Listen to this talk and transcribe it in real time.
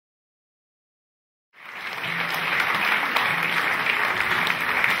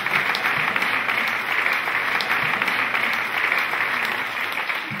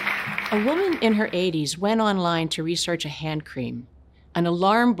A woman in her 80s went online to research a hand cream. An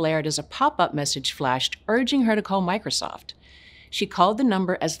alarm blared as a pop-up message flashed, urging her to call Microsoft. She called the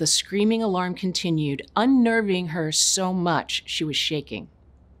number as the screaming alarm continued, unnerving her so much she was shaking.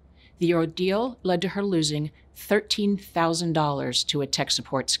 The ordeal led to her losing $13,000 to a tech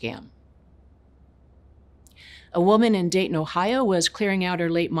support scam. A woman in Dayton, Ohio was clearing out her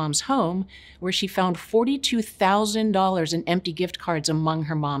late mom's home, where she found $42,000 in empty gift cards among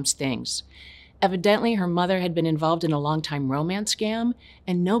her mom's things. Evidently, her mother had been involved in a long-time romance scam,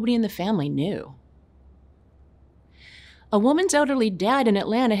 and nobody in the family knew. A woman's elderly dad in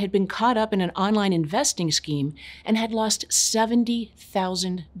Atlanta had been caught up in an online investing scheme and had lost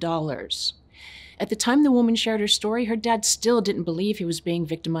 $70,000. At the time the woman shared her story, her dad still didn't believe he was being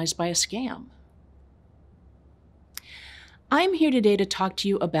victimized by a scam. I'm here today to talk to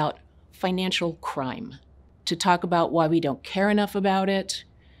you about financial crime, to talk about why we don't care enough about it,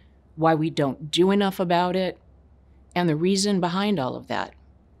 why we don't do enough about it, and the reason behind all of that.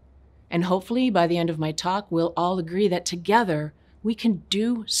 And hopefully, by the end of my talk, we'll all agree that together we can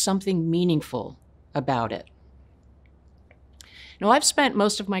do something meaningful about it. Now, I've spent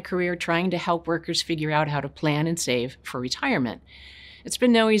most of my career trying to help workers figure out how to plan and save for retirement. It's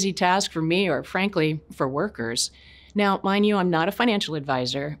been no easy task for me, or frankly, for workers. Now, mind you, I'm not a financial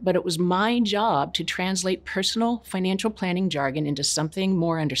advisor, but it was my job to translate personal financial planning jargon into something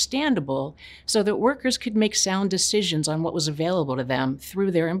more understandable so that workers could make sound decisions on what was available to them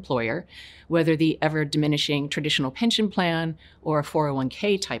through their employer, whether the ever-diminishing traditional pension plan or a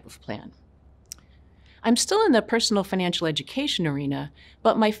 401k type of plan. I'm still in the personal financial education arena,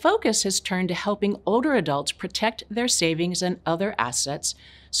 but my focus has turned to helping older adults protect their savings and other assets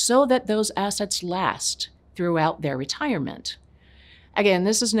so that those assets last throughout their retirement. Again,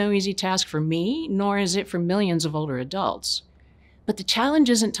 this is no easy task for me, nor is it for millions of older adults. But the challenge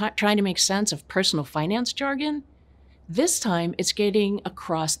isn't trying to make sense of personal finance jargon. This time, it's getting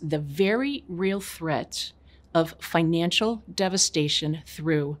across the very real threat of financial devastation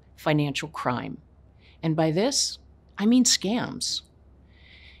through financial crime. And by this, I mean scams.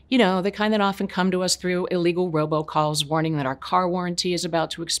 You know, the kind that often come to us through illegal robocalls warning that our car warranty is about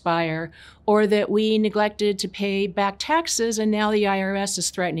to expire, or that we neglected to pay back taxes and now the IRS is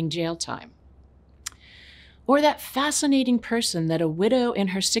threatening jail time. Or that fascinating person that a widow in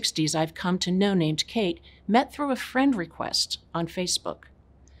her 60s I've come to know named Kate met through a friend request on Facebook.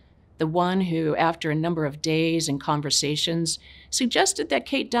 The one who, after a number of days and conversations, suggested that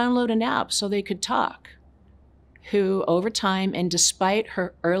Kate download an app so they could talk. Who, over time, and despite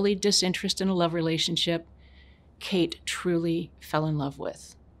her early disinterest in a love relationship, Kate truly fell in love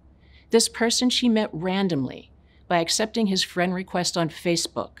with. This person she met randomly by accepting his friend request on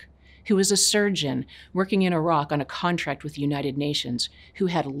Facebook, who was a surgeon working in Iraq on a contract with the United Nations, who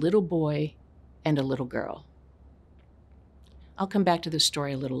had a little boy and a little girl. I'll come back to this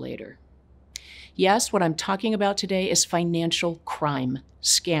story a little later. Yes, what I'm talking about today is financial crime,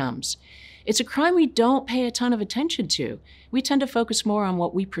 scams. It's a crime we don't pay a ton of attention to. We tend to focus more on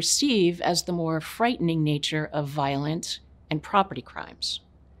what we perceive as the more frightening nature of violent and property crimes.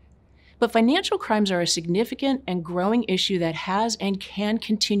 But financial crimes are a significant and growing issue that has and can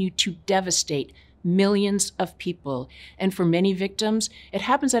continue to devastate millions of people. And for many victims, it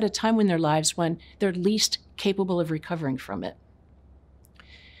happens at a time in their lives when they're least capable of recovering from it.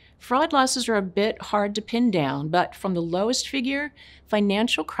 Fraud losses are a bit hard to pin down, but from the lowest figure,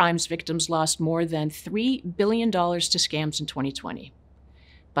 financial crimes victims lost more than $3 billion to scams in 2020.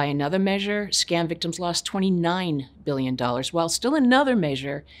 By another measure, scam victims lost $29 billion, while still another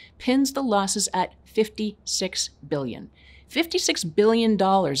measure pins the losses at $56 billion. $56 billion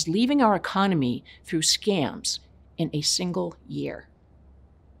leaving our economy through scams in a single year.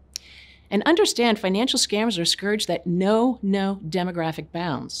 And understand, financial scams are a scourge that know no demographic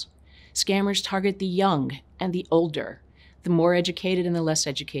bounds. Scammers target the young and the older, the more educated and the less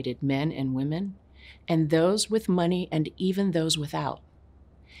educated men and women, and those with money and even those without.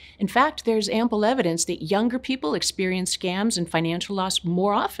 In fact, there's ample evidence that younger people experience scams and financial loss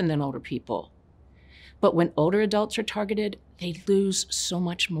more often than older people. But when older adults are targeted, they lose so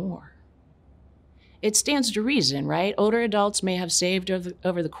much more. It stands to reason, right? Older adults may have saved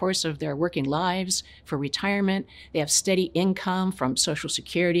over the course of their working lives for retirement. They have steady income from Social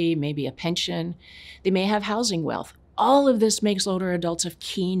Security, maybe a pension. They may have housing wealth. All of this makes older adults of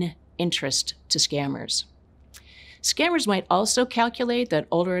keen interest to scammers. Scammers might also calculate that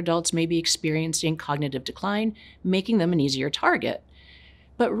older adults may be experiencing cognitive decline, making them an easier target.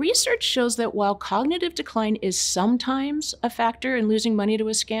 But research shows that while cognitive decline is sometimes a factor in losing money to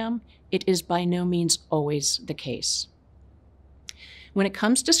a scam, it is by no means always the case. When it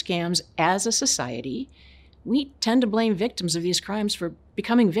comes to scams as a society, we tend to blame victims of these crimes for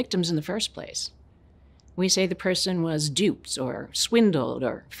becoming victims in the first place. We say the person was duped or swindled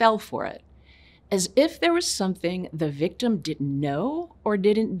or fell for it, as if there was something the victim didn't know or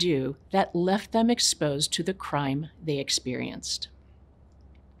didn't do that left them exposed to the crime they experienced.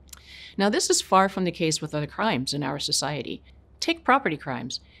 Now, this is far from the case with other crimes in our society. Take property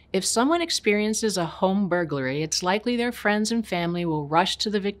crimes. If someone experiences a home burglary, it's likely their friends and family will rush to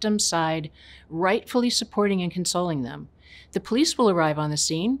the victim's side, rightfully supporting and consoling them. The police will arrive on the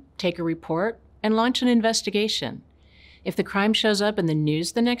scene, take a report, and launch an investigation. If the crime shows up in the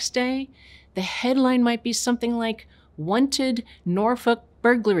news the next day, the headline might be something like, "Wanted Norfolk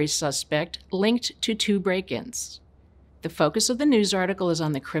burglary suspect linked to 2 break-ins." The focus of the news article is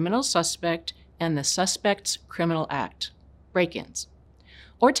on the criminal suspect and the suspect's criminal act, break-ins.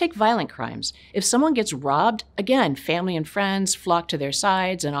 Or take violent crimes. If someone gets robbed, again, family and friends flock to their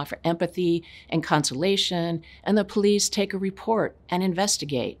sides and offer empathy and consolation, and the police take a report and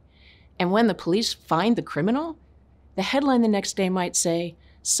investigate. And when the police find the criminal, the headline the next day might say,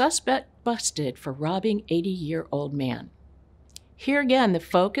 "Suspect busted for robbing 80-year-old man." Here again, the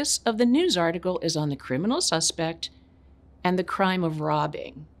focus of the news article is on the criminal suspect and the crime of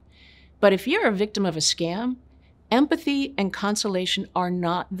robbing. But if you're a victim of a scam, empathy and consolation are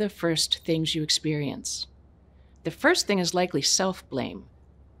not the first things you experience. The first thing is likely self-blame.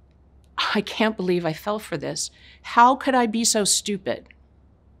 "I can't believe I fell for this. How could I be so stupid?"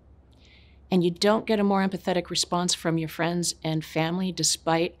 And you don't get a more empathetic response from your friends and family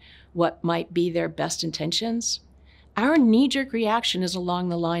despite what might be their best intentions. Our knee-jerk reaction is along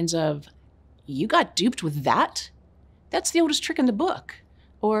the lines of, "You got duped with that? That's the oldest trick in the book."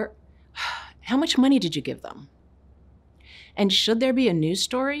 Or, "How much money did you give them?" And should there be a news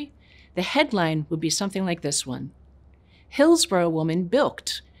story, the headline would be something like this one: "Hillsborough woman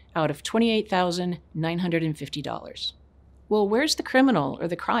bilked out of $28,950. Well, where's the criminal or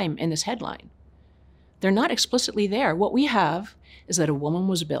the crime in this headline? They're not explicitly there. What we have is that a woman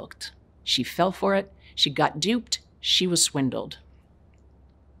was bilked. She fell for it. She got duped. She was swindled.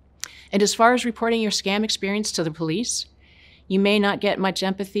 And as far as reporting your scam experience to the police, you may not get much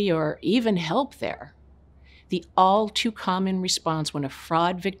empathy or even help there. The all too common response when a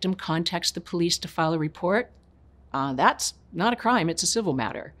fraud victim contacts the police to file a report, "That's not a crime, it's a civil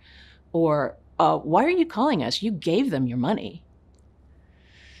matter." Or, "Why are you calling us? You gave them your money."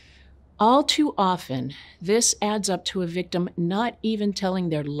 All too often, this adds up to a victim not even telling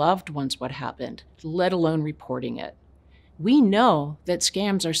their loved ones what happened, let alone reporting it. We know that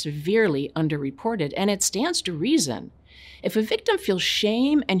scams are severely underreported, and it stands to reason. If a victim feels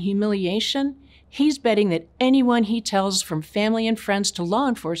shame and humiliation, he's betting that anyone he tells, from family and friends to law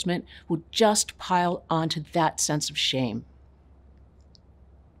enforcement, will just pile onto that sense of shame.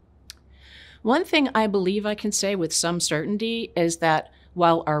 One thing I believe I can say with some certainty is that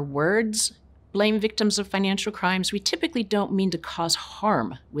while our words blame victims of financial crimes, we typically don't mean to cause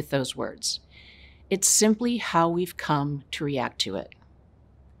harm with those words. It's simply how we've come to react to it.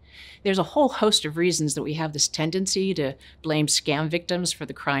 There's a whole host of reasons that we have this tendency to blame scam victims for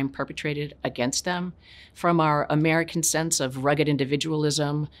the crime perpetrated against them, from our American sense of rugged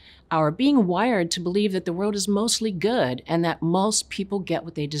individualism, our being wired to believe that the world is mostly good and that most people get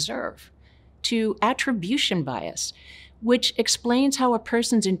what they deserve, to attribution bias, which explains how a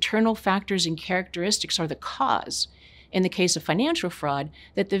person's internal factors and characteristics are the cause, in the case of financial fraud,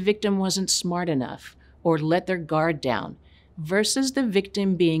 that the victim wasn't smart enough or let their guard down, versus the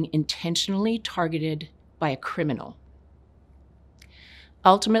victim being intentionally targeted by a criminal.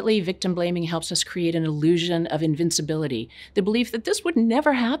 Ultimately, victim blaming helps us create an illusion of invincibility, the belief that this would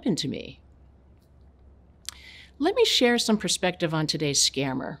never happen to me. Let me share some perspective on today's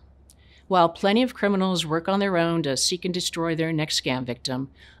scammer. While plenty of criminals work on their own to seek and destroy their next scam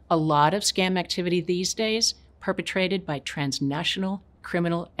victim, a lot of scam activity these days perpetrated by transnational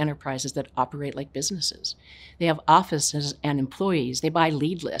criminal enterprises that operate like businesses. They have offices and employees. They buy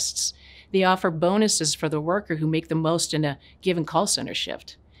lead lists. They offer bonuses for the worker who make the most in a given call center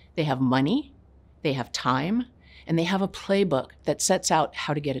shift. They have money, they have time, and they have a playbook that sets out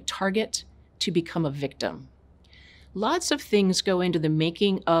how to get a target to become a victim. Lots of things go into the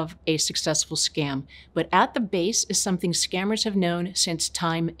making of a successful scam, but at the base is something scammers have known since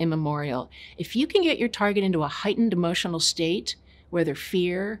time immemorial. If you can get your target into a heightened emotional state, whether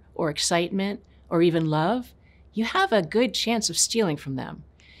fear or excitement or even love, you have a good chance of stealing from them.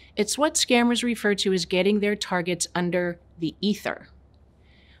 It's what scammers refer to as getting their targets under the ether.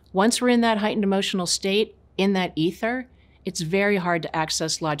 Once we're in that heightened emotional state, in that ether, it's very hard to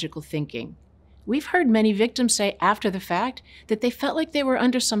access logical thinking. We've heard many victims say after the fact that they felt like they were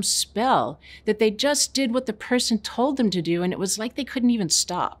under some spell, that they just did what the person told them to do, and it was like they couldn't even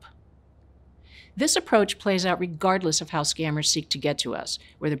stop. This approach plays out regardless of how scammers seek to get to us,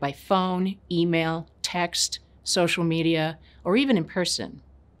 whether by phone, email, text, social media, or even in person.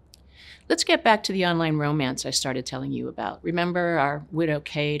 Let's get back to the online romance I started telling you about. Remember our widow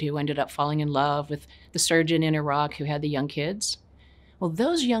Kate who ended up falling in love with the surgeon in Iraq who had the young kids? Well,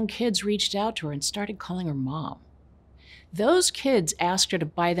 those young kids reached out to her and started calling her mom. Those kids asked her to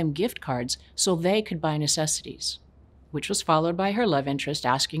buy them gift cards so they could buy necessities, which was followed by her love interest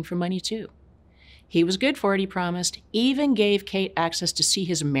asking for money too. He was good for it, he promised, even gave Kate access to see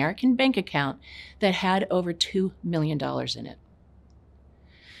his American bank account that had over $2 million in it.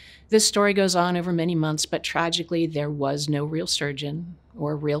 This story goes on over many months, but tragically, there was no real surgeon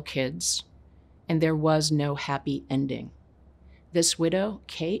or real kids, and there was no happy ending. This widow,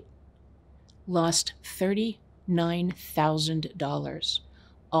 Kate, lost $39,000,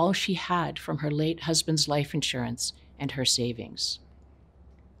 all she had from her late husband's life insurance and her savings.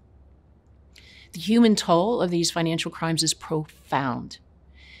 The human toll of these financial crimes is profound.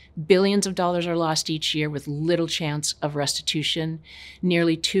 Billions of dollars are lost each year with little chance of restitution.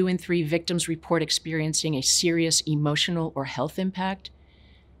 Nearly 2 in 3 victims report experiencing a serious emotional or health impact.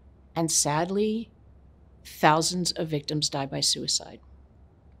 And sadly, thousands of victims die by suicide.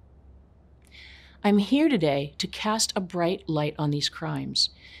 I'm here today to cast a bright light on these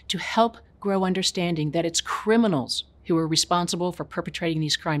crimes, to help grow understanding that it's criminals who are responsible for perpetrating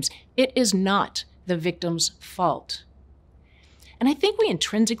these crimes. It is not the victim's fault. And I think we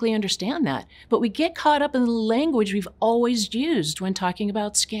intrinsically understand that, but we get caught up in the language we've always used when talking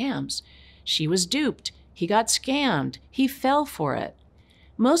about scams. She was duped. He got scammed. He fell for it.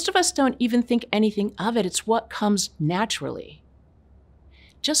 Most of us don't even think anything of it. It's what comes naturally.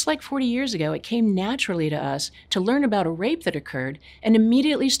 Just like 40 years ago, it came naturally to us to learn about a rape that occurred and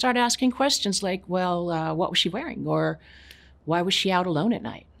immediately start asking questions like, well, what was she wearing? Or why was she out alone at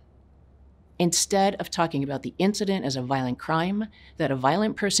night? Instead of talking about the incident as a violent crime that a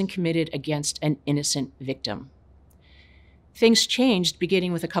violent person committed against an innocent victim. Things changed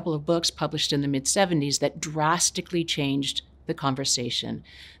beginning with a couple of books published in the mid-70s that drastically changed the conversation.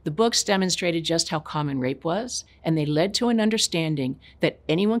 The books demonstrated just how common rape was, and they led to an understanding that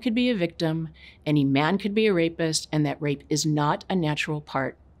anyone could be a victim, any man could be a rapist, and that rape is not a natural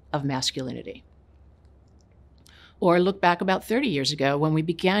part of masculinity. Or look back about 30 years ago when we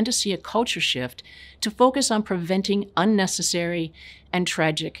began to see a culture shift to focus on preventing unnecessary and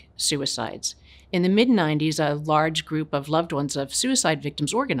tragic suicides. In the mid-90s, a large group of loved ones of suicide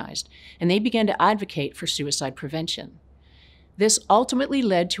victims organized, and they began to advocate for suicide prevention. This ultimately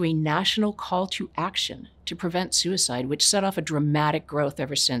led to a national call to action to prevent suicide, which set off a dramatic growth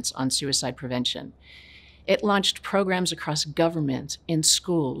ever since on suicide prevention. It launched programs across government, in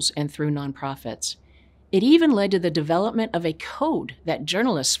schools, and through nonprofits. It even led to the development of a code that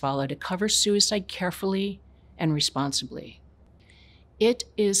journalists follow to cover suicide carefully and responsibly. It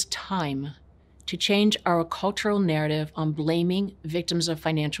is time to change our cultural narrative on blaming victims of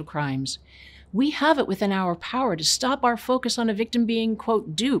financial crimes. We have it within our power to stop our focus on a victim being,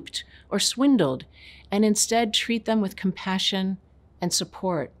 quote, duped or swindled, and instead treat them with compassion and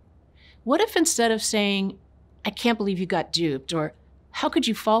support. What if instead of saying, I can't believe you got duped, or how could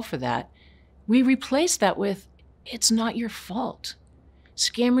you fall for that, we replace that with, it's not your fault.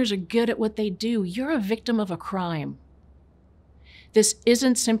 Scammers are good at what they do. You're a victim of a crime. This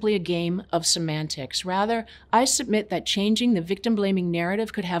isn't simply a game of semantics. Rather, I submit that changing the victim-blaming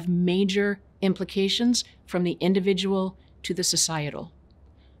narrative could have major implications from the individual to the societal.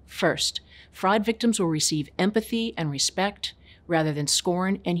 First, fraud victims will receive empathy and respect rather than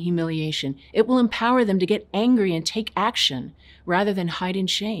scorn and humiliation. It will empower them to get angry and take action rather than hide in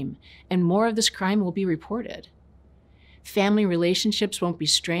shame, and more of this crime will be reported. Family relationships won't be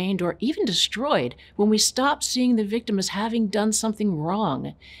strained or even destroyed when we stop seeing the victim as having done something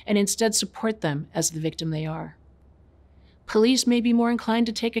wrong and instead support them as the victim they are. Police may be more inclined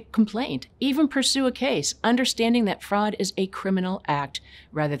to take a complaint, even pursue a case, understanding that fraud is a criminal act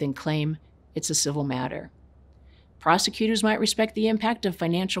rather than claim it's a civil matter. Prosecutors might respect the impact of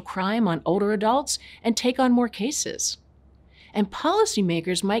financial crime on older adults and take on more cases. And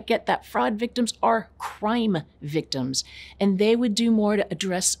policymakers might get that fraud victims are crime victims, and they would do more to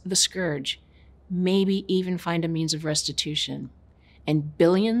address the scourge, maybe even find a means of restitution. And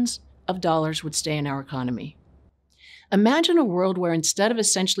billions of dollars would stay in our economy. Imagine a world where instead of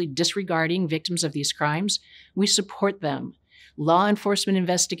essentially disregarding victims of these crimes, we support them, Law enforcement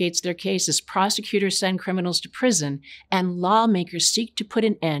investigates their cases, prosecutors send criminals to prison, and lawmakers seek to put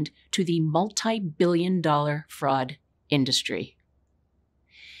an end to the multi-billion-dollar fraud industry.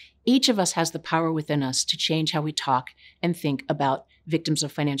 Each of us has the power within us to change how we talk and think about victims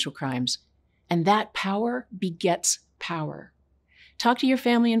of financial crimes. And that power begets power. Talk to your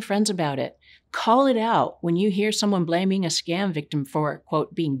family and friends about it. Call it out when you hear someone blaming a scam victim for,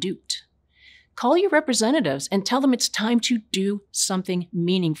 quote, being duped. Call your representatives and tell them it's time to do something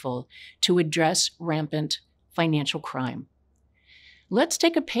meaningful to address rampant financial crime. Let's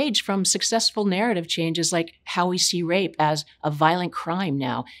take a page from successful narrative changes like how we see rape as a violent crime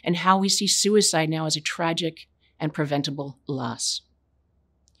now and how we see suicide now as a tragic and preventable loss.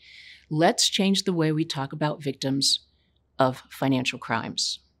 Let's change the way we talk about victims of financial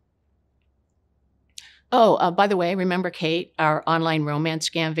crimes. Oh, by the way, remember Kate, our online romance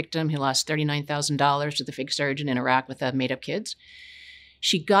scam victim who lost $39,000 to the fake surgeon in Iraq with made-up kids?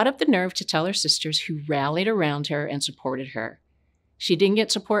 She got up the nerve to tell her sisters, who rallied around her and supported her. She didn't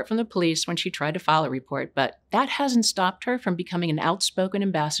get support from the police when she tried to file a report, but that hasn't stopped her from becoming an outspoken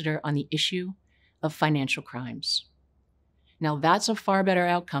ambassador on the issue of financial crimes. Now, that's a far better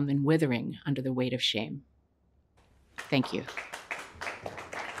outcome than withering under the weight of shame. Thank you.